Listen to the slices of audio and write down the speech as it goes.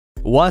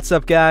What's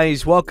up,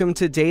 guys? Welcome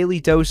to Daily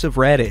Dose of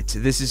Reddit.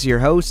 This is your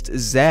host,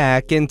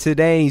 Zach, and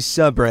today's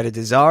subreddit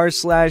is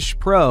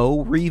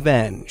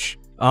r/ProRevenge.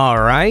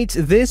 Alright,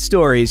 this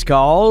story's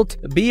called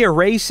Be a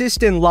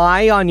Racist and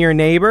Lie on Your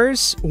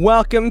Neighbors?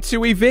 Welcome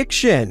to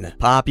Eviction.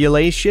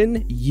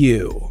 Population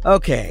U.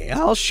 Okay,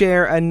 I'll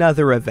share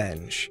another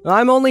revenge.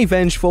 I'm only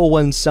vengeful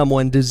when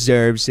someone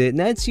deserves it, and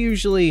that's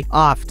usually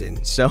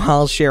often, so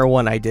I'll share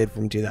one I did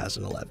from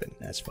 2011.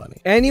 That's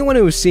funny. Anyone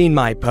who's seen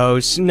my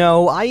posts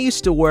know I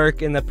used to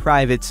work in the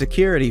private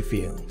security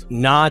field.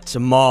 Not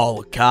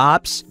mall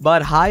cops,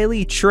 but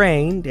highly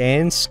trained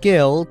and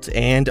skilled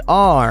and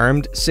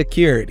armed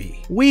security.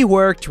 We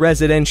worked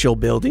residential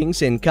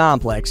buildings and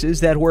complexes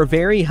that were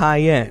very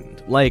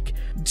high-end, like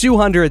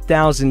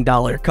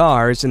 $200,000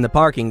 cars in the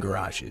parking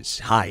garages,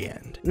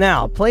 high-end.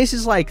 Now,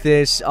 places like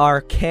this are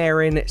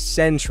Karen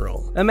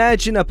Central.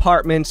 Imagine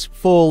apartments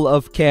full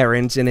of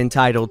Karens and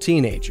entitled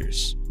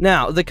teenagers.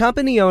 Now, the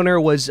company owner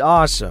was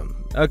awesome.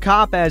 A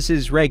cop as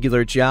his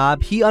regular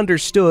job, he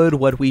understood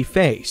what we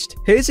faced.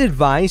 His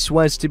advice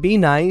was to be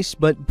nice,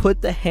 but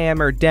put the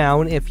hammer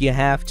down if you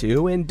have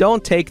to, and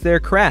don't take their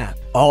crap.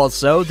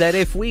 Also, that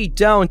if we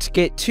don't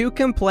get 2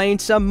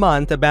 complaints a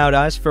month about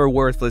us for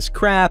worthless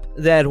crap,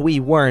 that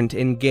we weren't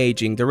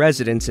engaging the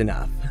residents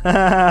enough.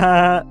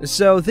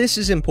 So this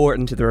is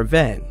important to the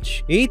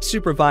revenge. Each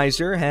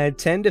supervisor had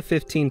 10 to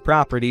 15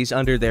 properties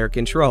under their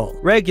control.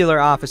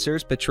 Regular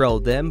officers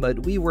patrolled them,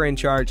 but we were in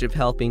charge of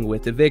helping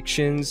with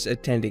evictions,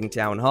 attending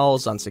town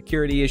halls on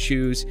security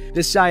issues,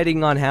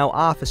 deciding on how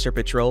officer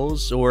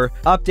patrols, or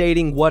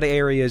updating what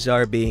areas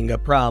are being a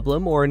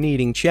problem or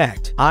needing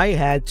checked. I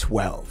had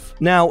 12.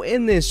 Now,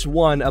 in this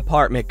one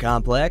apartment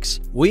complex,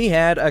 we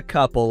had a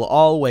couple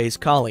always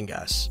calling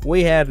us.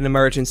 We had an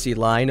emergency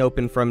line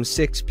open from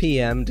 6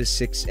 p.m. to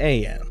 6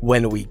 a.m.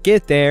 When we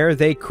get there,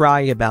 they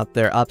cry about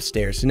their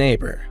upstairs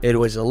neighbor. It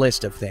was a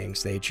list of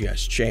things they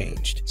just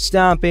changed.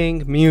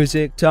 Stomping,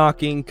 music,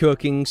 talking,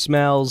 cooking,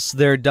 smells,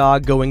 their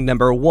dog going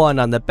number 1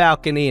 on the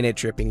balcony and it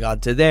tripping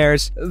onto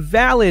theirs.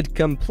 Valid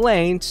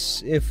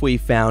complaints if we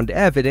found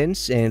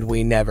evidence, and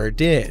we never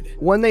did.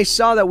 When they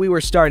saw that we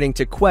were starting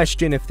to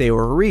question if they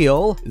were real,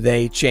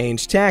 they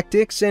changed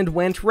tactics and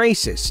went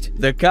racist.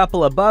 The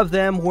couple above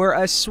them were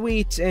a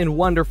sweet and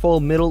wonderful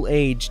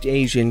middle-aged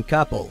Asian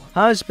couple.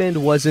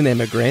 Husband was an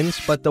immigrant,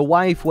 but the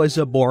wife was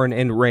a born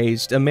and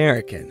raised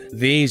American.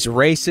 These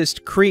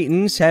racist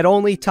cretins had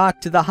only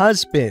talked to the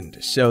husband,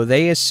 so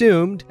they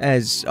assumed,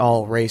 as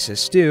all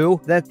racists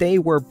do, that they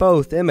were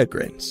both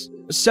immigrants.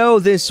 So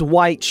this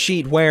white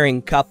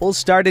sheet-wearing couple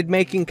started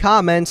making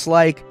comments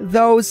like,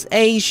 "Those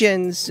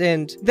Asians,"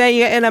 and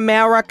 "They are in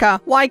America,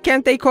 why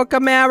can't they cook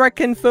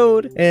American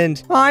food?"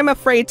 and "I'm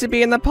afraid to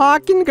be in the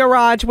parking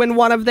garage when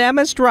one of them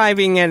is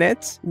driving in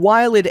it."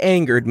 While it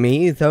angered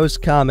me, those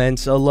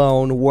comments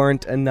alone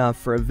weren't enough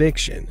for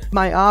eviction.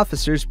 My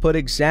officers put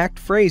exact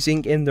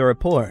phrasing in the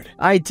report.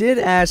 I did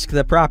ask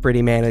the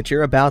property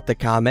manager about the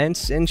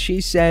comments, and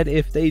she said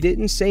if they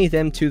didn't say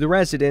them to the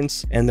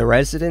residents, and the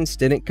residents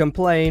didn't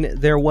complain,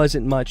 there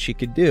wasn't much she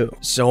could do.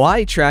 So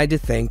I tried to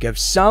think of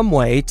some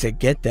way to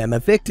get them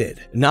evicted.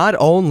 Not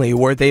only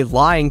were they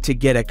lying to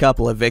get a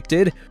couple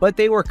evicted, but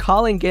they were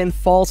calling in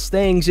false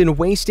things and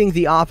wasting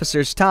the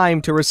officer's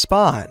time to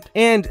respond.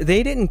 And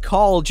they didn't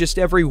call just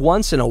every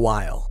once in a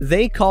while.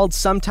 They called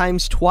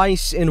sometimes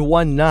twice in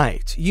one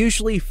night,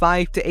 usually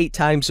 5 to 8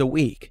 times a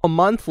week. A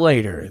month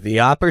later, the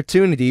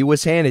opportunity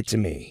was handed to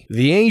me.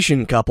 The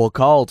Asian couple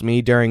called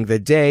me during the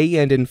day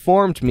and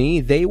informed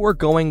me they were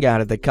going out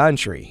of the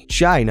country,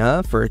 China,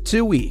 for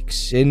 2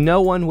 weeks, and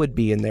no one would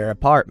be in their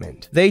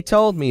apartment. They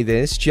told me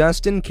this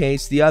just in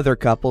case the other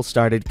couple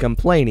started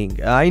complaining.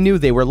 I knew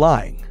they were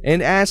lying,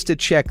 and asked to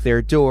check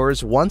their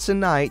doors once a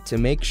night to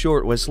make sure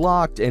it was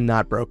locked and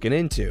not broken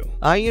into.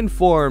 I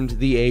informed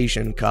the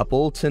Asian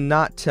couple to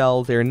not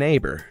tell their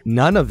neighbor,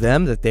 none of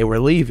them, that they were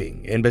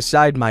leaving, and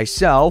beside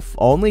myself,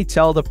 only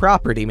tell the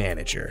property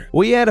manager.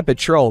 We had a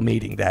patrol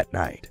meeting that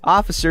night.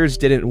 Officers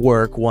didn't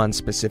work one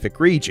specific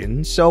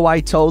region, so I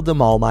told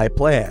them all my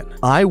plan.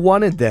 I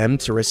wanted them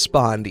to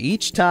respond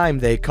each time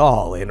they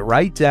call and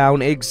write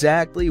down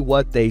exactly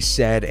what they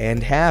said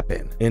and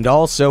happened, and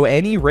also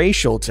any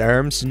racial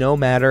terms, no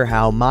matter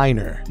how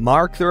minor.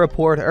 Mark the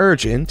report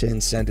urgent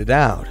and send it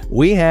out.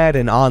 We had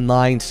an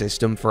online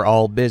system for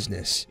all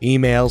business.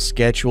 Emails,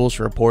 schedules,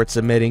 report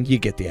submitting, you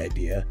get the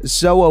idea.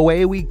 So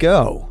away we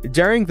go.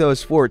 During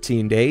those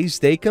 14 days,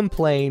 they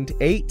complained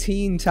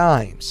 18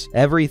 times.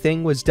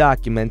 Everything was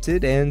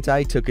documented, and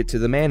I took it to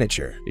the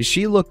manager.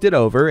 She looked it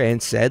over and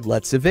said,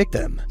 "Let's evict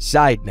them."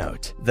 Side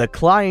note, the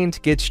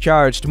client gets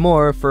charged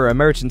more for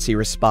emergency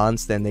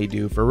response than they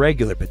do for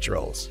regular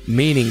patrols,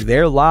 meaning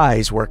their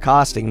lies were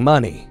costing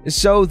money.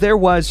 So there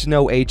was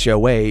no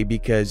HOA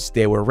because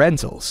they were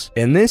rentals.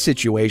 In this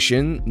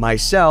situation,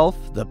 myself,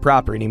 the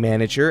property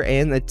manager,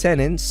 and the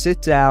tenant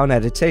sit down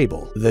at a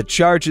table. The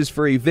charges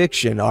for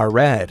eviction are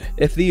read.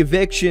 If the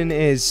eviction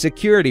is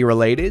security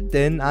related,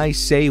 then I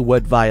say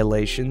what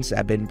violations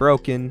have been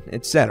broken,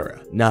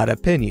 etc. Not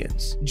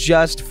opinions,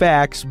 just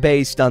facts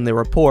based on the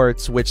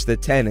reports which the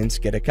tenants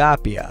get a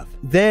copy of.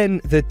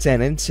 Then the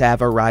tenants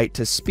have a right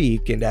to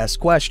speak and ask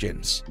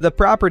questions. The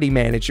property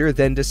manager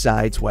then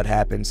decides what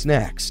happens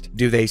next.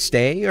 Do they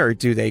stay or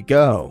do they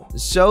go?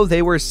 So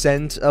they were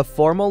sent a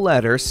formal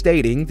letter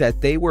stating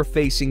that they were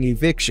facing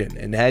eviction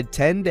and had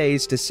 10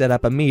 days to set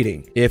up a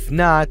meeting. If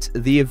not,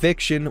 the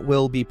eviction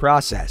will be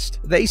processed.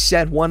 They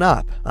set one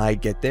up. I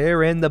get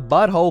there and the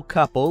butthole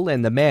couple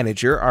and the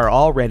manager are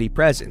already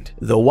present.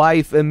 The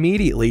wife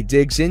immediately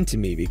digs into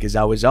me because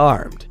I was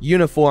armed.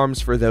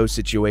 Uniforms for those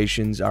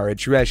situations are a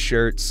dress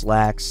shirt,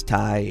 slacks,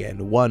 tie,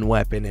 and one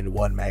weapon and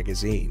one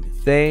magazine.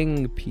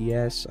 Thing,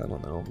 PS, I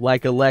don't know.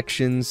 Like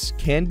elections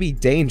can be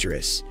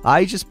dangerous.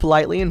 I just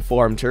politely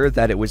informed her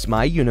that it was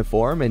my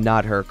uniform and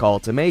not her call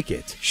to make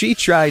it. She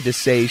tried to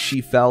say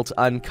she felt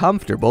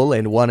uncomfortable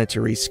and wanted to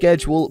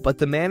reschedule, but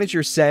the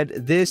manager said,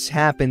 "This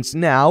happens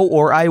now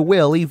or I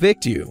will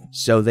evict you."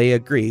 So they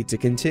agreed to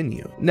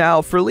continue.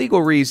 Now, for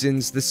legal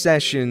reasons, the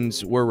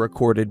sessions were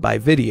recorded by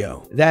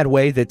video. That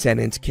way, the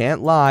tenant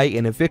can't lie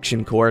in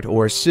eviction court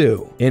or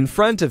sue. In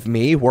front of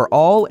me were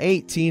all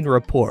 18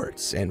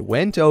 reports and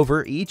went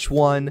over each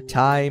one,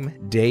 time,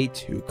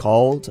 date, who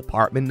called,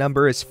 apartment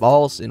number is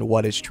false, and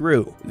what is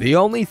true. The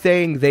only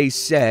thing they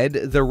said,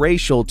 the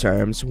racial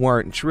terms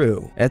weren't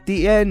true. At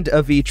the end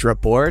of each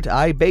report,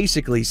 I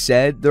basically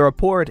said the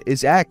report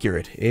is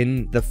accurate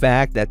in the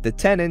fact that the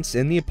tenants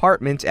in the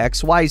apartment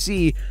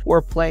XYZ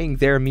were playing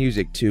their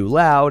music too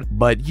loud,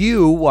 but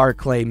you are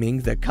claiming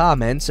the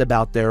comments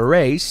about their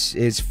race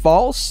is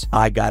false.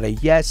 I got a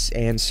yes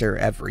answer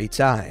every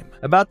time.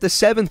 About the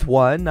 7th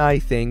one, I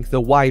think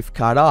the wife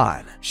caught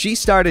on. She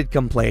started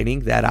complaining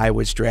that I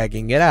was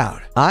dragging it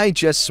out. I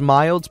just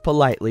smiled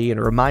politely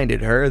and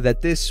reminded her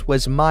that this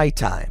was my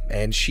time,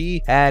 and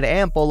she had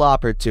ample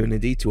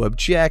opportunity to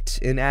object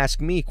and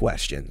ask me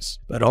questions,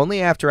 but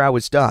only after I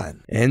was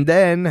done, and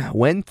then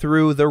went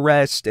through the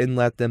rest and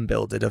let them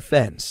build a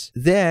defense.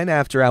 Then,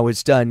 after I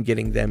was done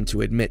getting them to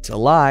admit to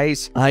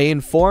lies, I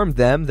informed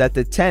them that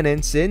the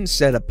tenants in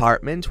said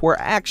apartment were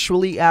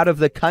actually out of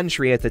the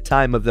country at the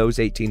time of those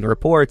 18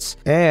 reports,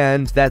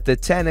 and that the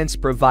tenants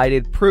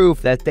provided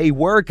proof that they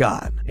were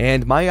gone,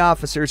 and my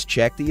officers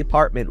checked the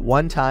apartment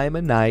one time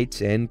a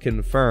night and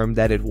confirmed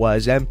that it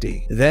was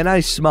empty. Then I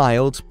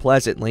smiled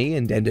pleasantly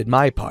and ended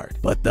my part,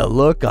 but the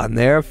look on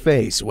their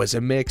face was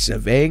a mix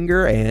of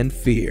anger and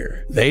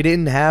fear. They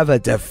didn't have a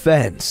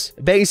defense,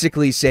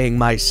 basically saying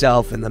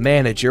myself and the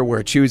manager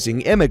were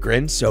choosing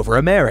immigrants over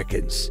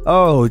Americans.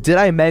 Oh, did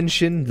I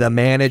mention the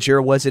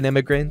manager was an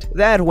immigrant?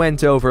 That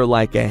went over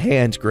like a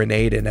hand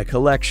grenade in a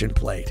collection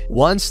plate.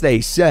 Once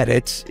they said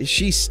it,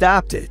 she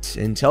stopped it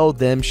and told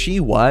them she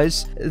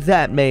was.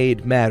 That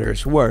made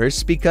matters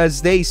worse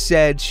because they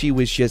said she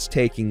was just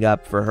taking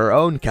up for her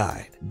own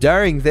kind.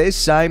 During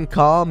this, I'm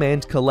calm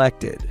and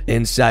collected.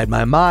 Inside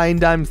my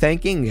mind, I'm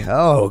thinking,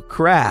 oh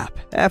crap.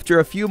 After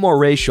a few more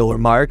racial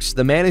remarks,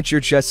 the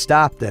manager just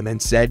stopped them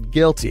and said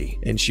guilty,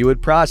 and she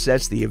would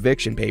process the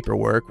eviction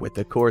paperwork with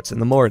the courts in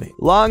the morning.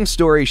 Long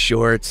story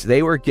short,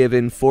 they were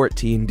given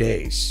 14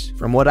 days.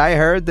 From what I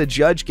heard, the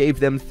judge gave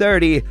them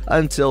 30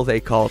 until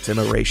they called him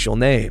a racial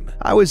name.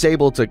 I was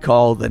able to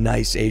call the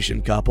nice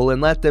Asian couple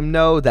and let them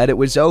know that it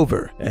was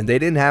over, and they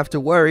didn't have to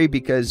worry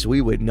because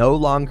we would no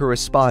longer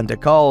respond to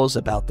calls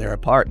about their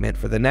apartment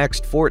for the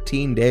next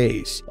 14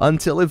 days,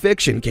 until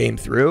eviction came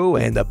through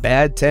and the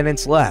bad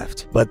tenants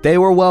left. But they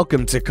were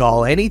welcome to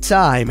call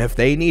anytime if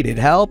they needed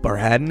help or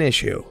had an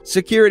issue.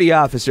 Security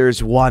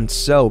officers want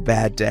so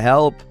bad to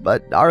help,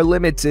 but are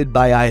limited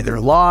by either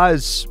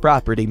laws,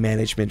 property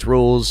management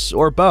rules,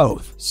 or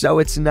both, so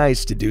it's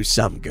nice to do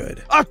some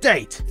good.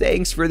 Update!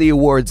 Thanks for the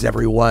awards,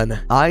 everyone.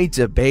 I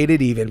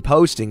debated even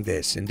posting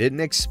this and didn't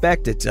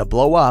expect it to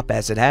blow up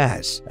as it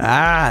has.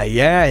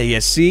 Yeah,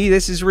 you see,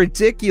 this is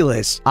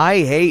ridiculous. I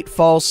hate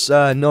false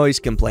noise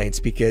complaints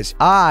because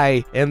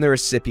I am the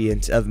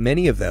recipient of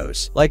many of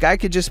those. Like, I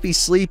could just be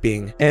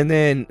sleeping and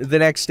then the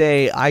next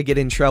day I get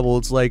in trouble.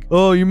 It's like,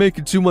 oh, you're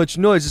making too much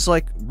noise. It's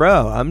like,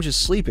 bro, I'm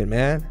just sleeping,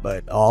 man.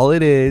 But all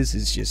it is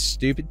just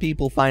stupid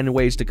people finding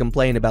ways to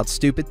complain about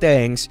stupid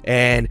things,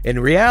 and in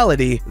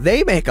reality,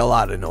 they make a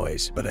lot of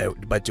noise.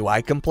 But do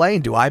I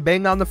complain? Do I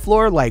bang on the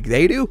floor like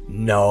they do?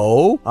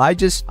 No. I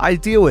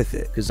deal with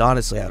it because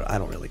honestly, I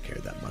don't really care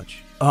that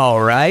much.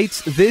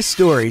 Alright, this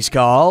story's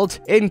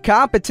called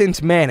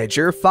Incompetent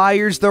Manager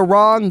Fires the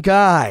Wrong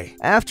Guy.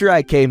 After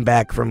I came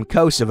back from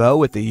Kosovo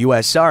with the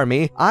US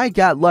Army, I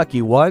got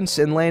lucky once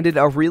and landed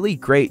a really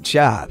great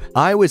job.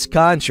 I was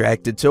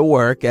contracted to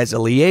work as a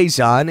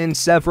liaison in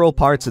several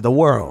parts of the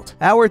world.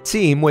 Our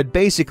team would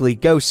basically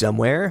go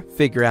somewhere,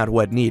 figure out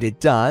what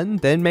needed done,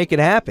 then make it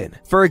happen.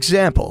 For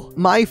example,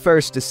 my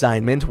first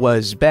assignment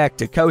was back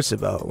to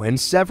Kosovo, and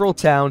several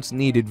towns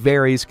needed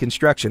various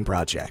construction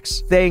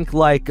projects. Think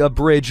like a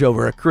bridge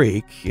over a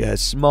creek, a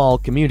small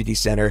community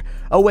center,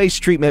 a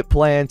waste treatment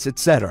plant,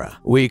 etc.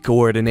 We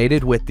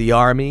coordinated with the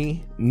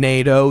Army,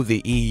 NATO,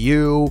 the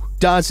EU,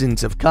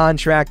 dozens of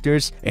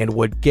contractors, and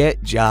would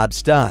get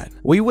jobs done.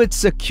 We would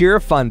secure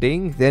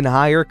funding, then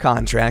hire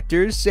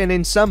contractors, and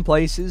in some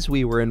places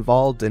we were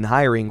involved in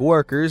hiring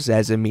workers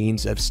as a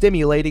means of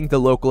stimulating the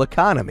local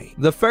economy.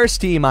 The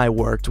first team I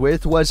worked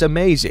with was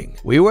amazing.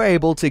 We were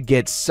able to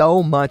get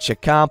so much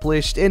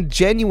accomplished and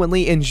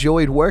genuinely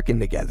enjoyed working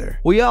together.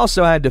 We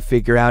also had to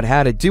figure out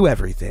how to do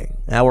everything.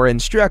 Our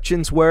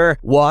instructions were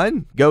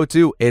 1. Go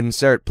to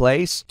insert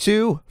place,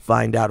 2.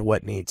 Find out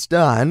what needs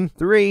done,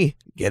 3.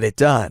 Get it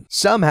done.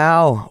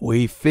 Somehow,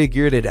 we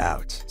figured it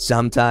out.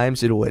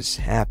 Sometimes it was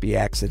happy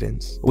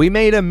accidents. We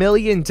made $1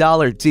 million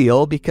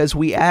deal because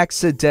we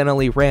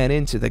accidentally ran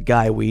into the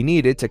guy we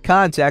needed to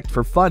contact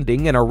for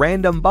funding in a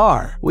random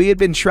bar. We had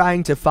been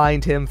trying to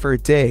find him for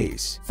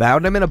days.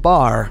 Found him in a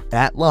bar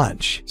at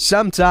lunch.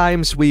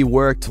 Sometimes we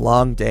worked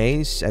long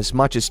days, as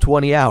much as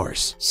 20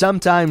 hours.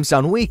 Sometimes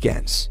on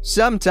weekends.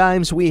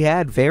 Sometimes we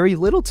had very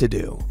little to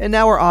do. In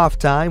our off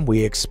time,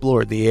 we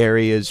explored the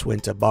areas,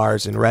 went to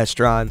bars and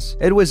restaurants.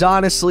 It was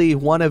honestly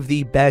one of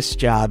the best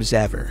jobs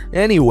ever.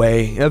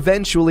 Anyway,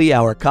 eventually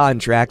our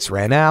contracts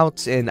ran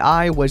out, and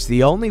I was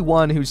the only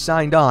one who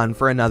signed on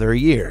for another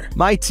year.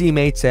 My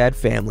teammates had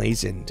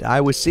families, and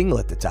I was single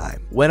at the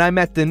time. When I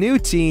met the new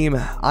team,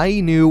 I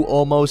knew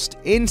almost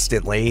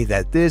instantly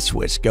that this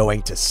was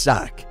going to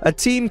suck. A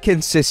team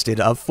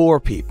consisted of 4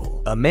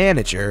 people, a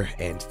manager,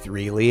 and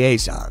 3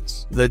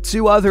 liaisons. The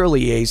 2 other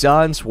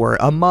liaisons were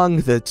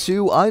among the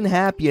 2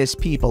 unhappiest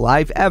people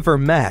I've ever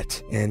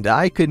met, and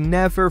I could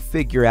never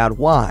figure out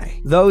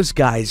why. Those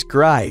guys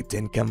griped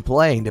and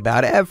complained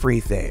about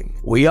everything.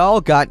 We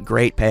all got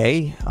great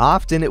pay.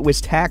 Often it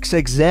was tax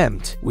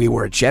exempt. We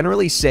were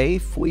generally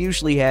safe. We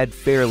usually had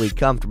fairly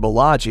comfortable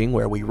lodging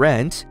where we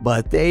rent,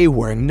 but they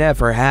were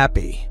never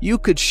happy. You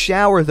could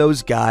shower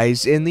those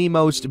guys in the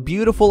most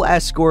beautiful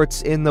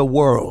escorts in the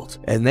world,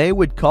 and they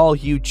would call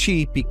you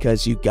cheap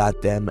because you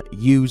got them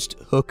used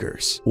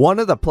hookers. One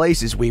of the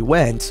places we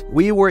went,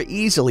 we were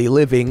easily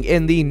living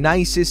in the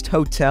nicest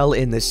hotel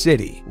in the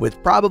city,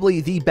 with probably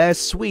the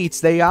best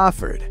suites they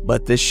offered.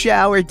 But the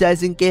shower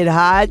doesn't get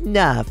hot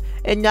enough,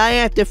 and I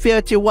have to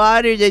filter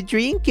water to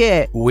drink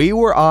it. We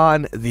were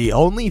on the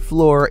only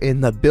floor in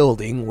the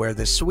building where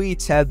the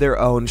suites had their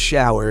own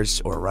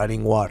showers or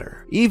running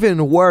water.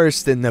 Even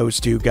worse than those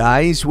 2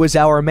 guys was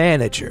our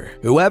manager.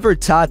 Whoever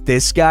taught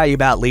this guy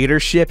about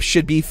leadership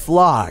should be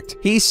flogged.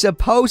 He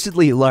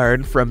supposedly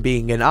learned from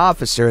being an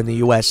officer in the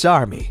US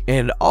Army,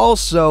 and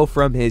also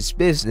from his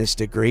business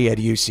degree at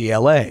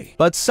UCLA.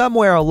 But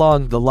somewhere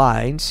along the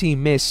lines, he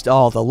missed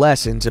all the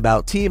lessons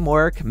about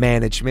teamwork,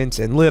 management,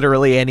 and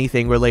literally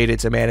anything related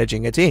to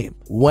managing a team.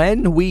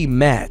 When we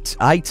met,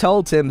 I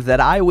told him that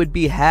I would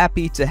be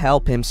happy to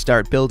help him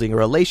start building a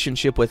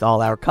relationship with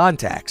all our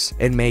contacts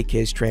and make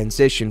his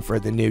transition for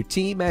the new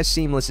team as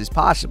seamless as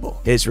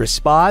possible. His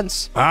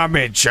response? I'm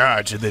in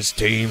charge of this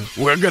team.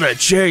 We're gonna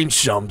change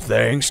some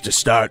things to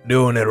start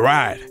doing it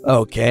right.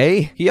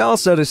 Okay. He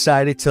also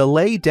decided to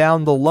lay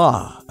down the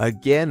law,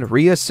 again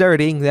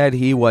reasserting that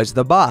he was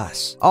the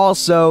boss.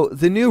 Also,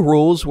 the new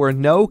rules were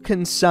no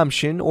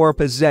consumption or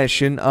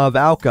possession of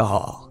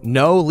alcohol,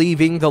 no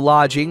leaving the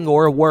lodging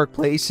or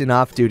workplace in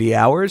off-duty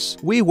hours.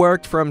 We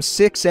worked from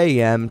 6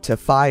 a.m. to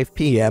 5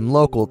 p.m.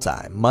 local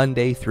time,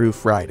 Monday through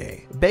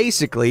Friday.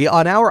 Basically,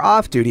 on our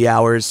off-duty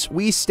hours,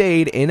 we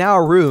stayed in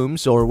our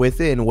rooms or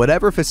within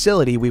whatever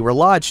facility we were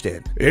lodged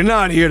in. You're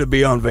not here to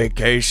be on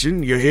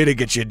vacation, you're here to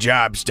get your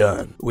jobs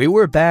done. We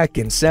were back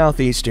in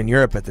Southeastern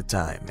Europe at the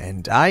time,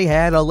 and I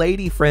had a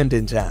lady friend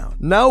in town.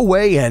 No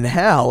way in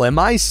hell am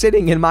I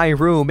sitting in my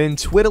room and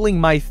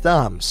twiddling my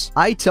thumbs.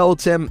 I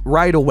told him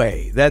right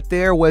away that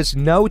there was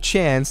no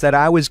chance that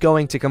I was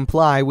going to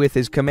comply with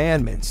his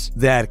commandments.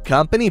 That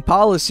company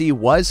policy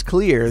was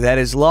clear that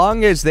as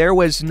long as there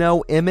was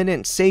no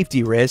imminent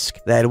safety risk,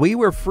 that we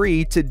were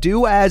free to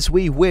do as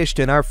we wished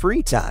in our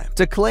free time.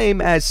 To claim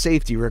as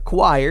safety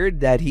required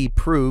that he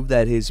proved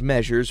that his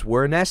measures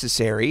were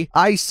necessary,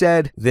 I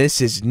said,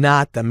 "This is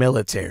not the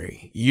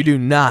military. You do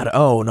not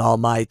own all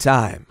my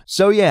time."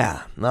 So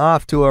yeah,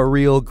 off to a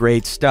real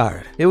great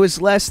start. It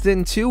was less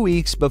than 2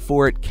 weeks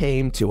before it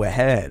came to a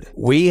head.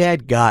 We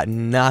had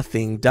gotten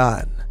nothing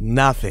done.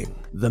 Nothing.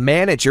 The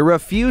manager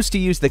refused to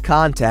use the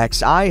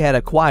contacts I had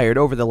acquired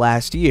over the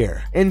last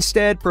year,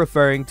 instead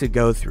preferring to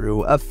go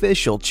through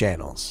official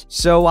channels.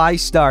 So I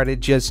started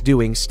just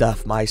doing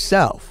stuff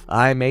myself.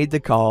 I made the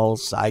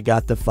calls, I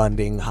got the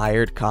funding,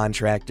 hired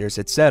contractors,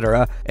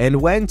 etc., and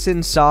went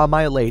and saw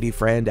my lady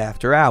friend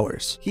after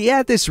hours. He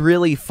had this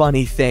really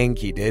funny thing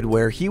he did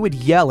where he would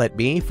yell at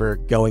me for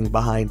going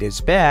behind his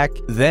back,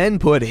 then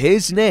put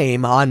his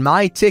name on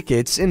my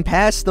tickets and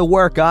pass the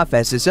work off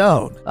as his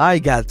own. I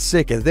got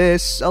sick of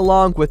this, along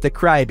along with the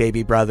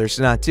crybaby brothers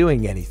not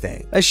doing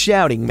anything. A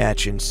shouting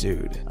match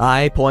ensued.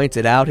 I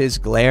pointed out his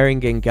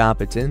glaring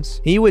incompetence.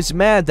 He was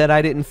mad that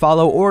I didn't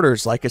follow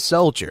orders like a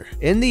soldier.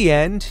 In the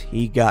end,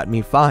 he got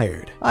me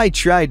fired. I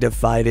tried to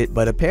fight it,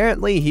 but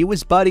apparently he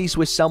was buddies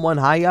with someone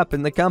high up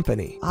in the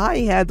company.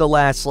 I had the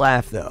last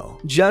laugh though.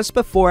 Just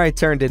before I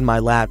turned in my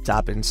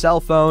laptop and cell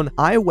phone,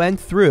 I went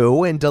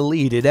through and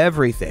deleted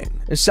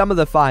everything. Some of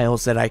the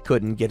files that I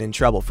couldn't get in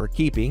trouble for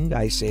keeping,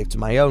 I saved to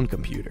my own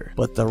computer,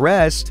 but the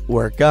rest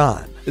were gone.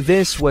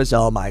 This was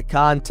all my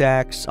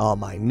contacts, all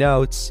my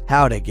notes,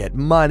 how to get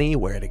money,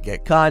 where to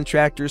get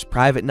contractors,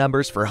 private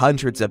numbers for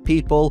hundreds of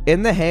people,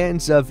 in the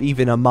hands of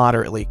even a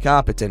moderately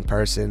competent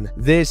person.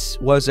 This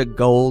was a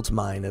gold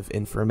mine of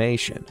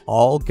information,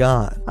 all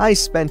gone. I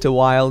spent a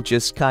while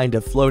just kind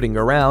of floating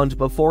around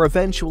before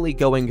eventually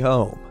going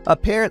home.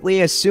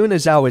 Apparently, as soon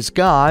as I was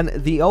gone,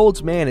 the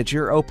old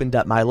manager opened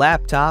up my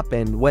laptop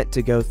and went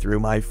to go through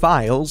my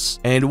files,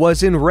 and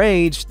was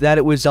enraged that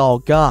it was all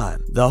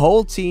gone. The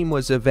whole team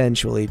was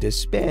eventually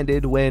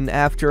disbanded when,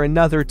 after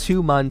another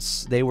 2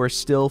 months, they were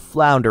still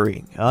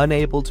floundering,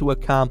 unable to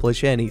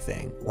accomplish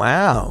anything.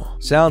 Wow,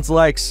 sounds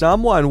like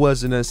someone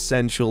was an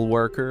essential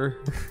worker.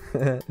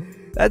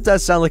 That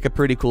does sound like a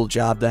pretty cool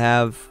job to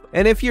have.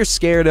 And if you're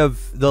scared of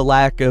the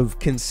lack of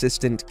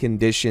consistent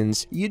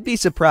conditions, you'd be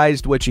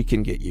surprised what you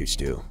can get used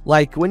to.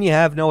 Like when you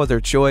have no other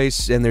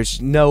choice and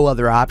there's no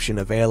other option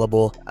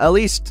available, at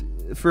least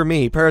for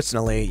me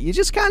personally, you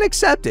just kind of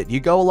accept it. You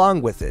go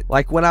along with it.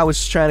 Like when I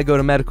was trying to go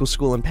to medical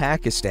school in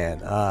Pakistan,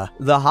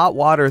 the hot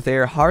water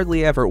there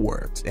hardly ever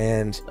worked.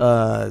 And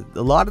a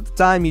lot of the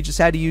time you just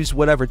had to use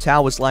whatever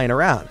towel was lying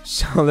around.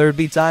 So there'd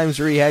be times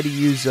where you had to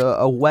use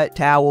a wet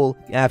towel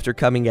after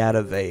coming out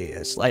of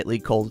a slightly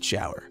cold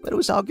shower. But it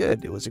was all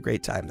good. It was a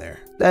great time there.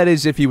 That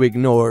is if you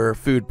ignore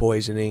food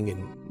poisoning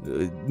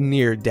and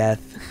near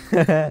death.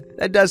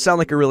 That does sound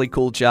like a really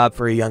cool job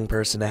for a young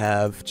person to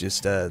have.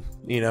 Just,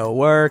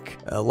 work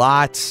a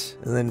lot,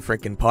 and then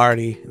freaking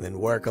party, and then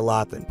work a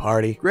lot, then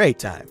party. Great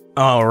time.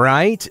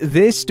 Alright,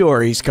 this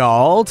story's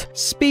called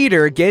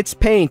Speeder Gets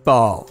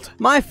Paintballed.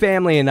 My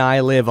family and I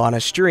live on a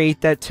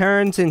street that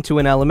turns into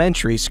an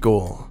elementary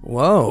school.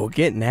 Whoa,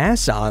 get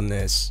NASA on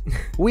this.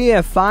 We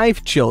have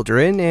 5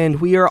 children,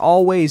 and we are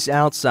always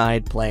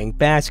outside playing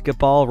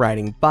basketball,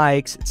 riding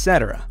bikes,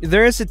 etc.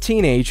 There's a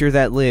teenager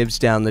that lives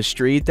down the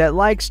street that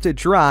likes to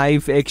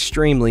drive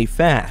extremely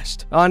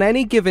fast. On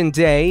any given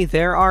day,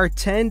 there are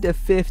 10 to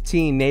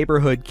 15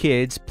 neighborhood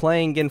kids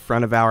playing in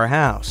front of our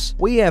house.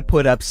 We have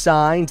put up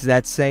signs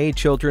that say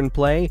children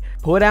play,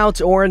 put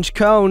out orange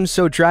cones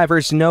so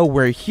drivers know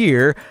we're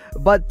here,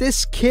 but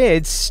this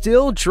kid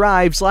still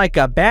drives like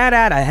a bat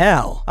out of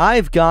hell.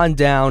 I've gone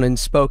down and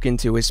spoken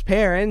to his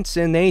parents,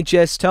 and they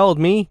just told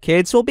me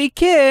kids will be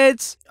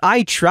kids.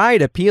 I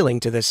tried appealing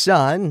to the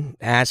son,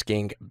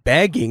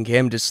 begging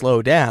him to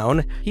slow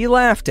down. He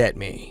laughed at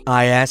me.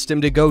 I asked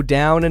him to go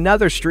down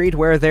another street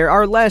where there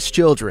are less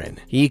children.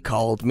 He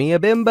called me a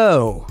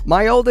bimbo.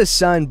 My oldest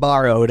son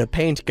borrowed a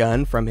paint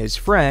gun from his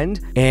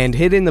friend and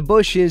hid in the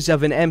bushes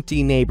of an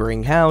empty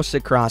neighboring house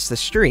across the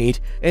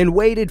street and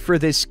waited for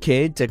this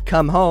kid to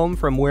come home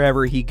from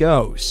wherever he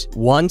goes.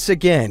 Once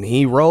again,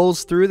 he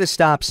rolls through the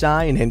stop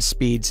sign and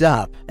speeds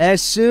up.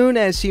 As soon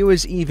as he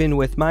was even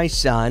with my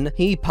son,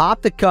 he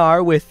popped the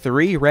car with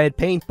 3 red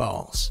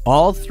paintballs,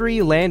 all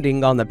 3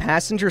 landing on the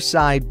passenger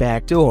side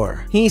back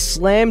door. He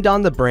slammed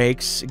on the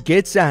brakes,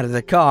 gets out of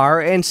the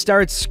car, and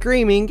starts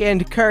screaming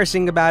and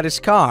cursing about his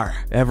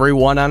car.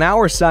 Everyone on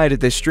our side of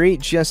the street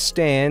just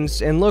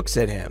stands and looks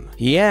at him.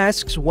 He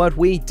asks what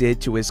we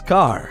did to his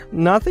car.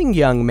 Nothing,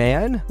 young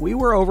man. We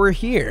were over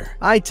here.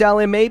 I tell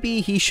him maybe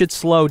he should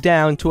slow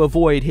down to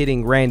avoid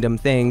hitting random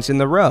things in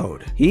the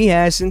road. He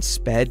hasn't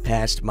sped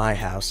past my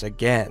house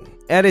again.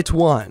 Edit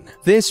 1.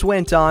 This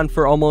went on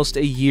for almost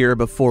a year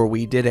before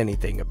we did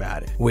anything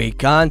about it. We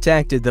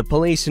contacted the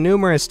police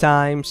numerous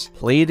times,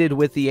 pleaded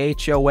with the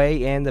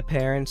HOA and the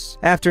parents.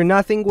 After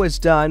nothing was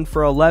done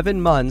for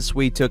 11 months,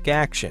 we took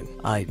action.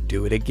 I'd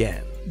do it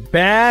again.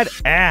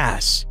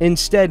 Badass.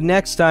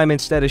 Next time,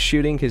 instead of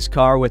shooting his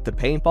car with the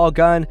paintball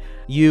gun,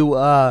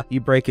 you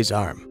break his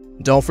arm.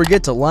 Don't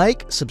forget to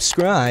like,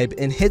 subscribe,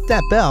 and hit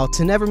that bell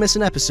to never miss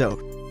an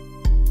episode.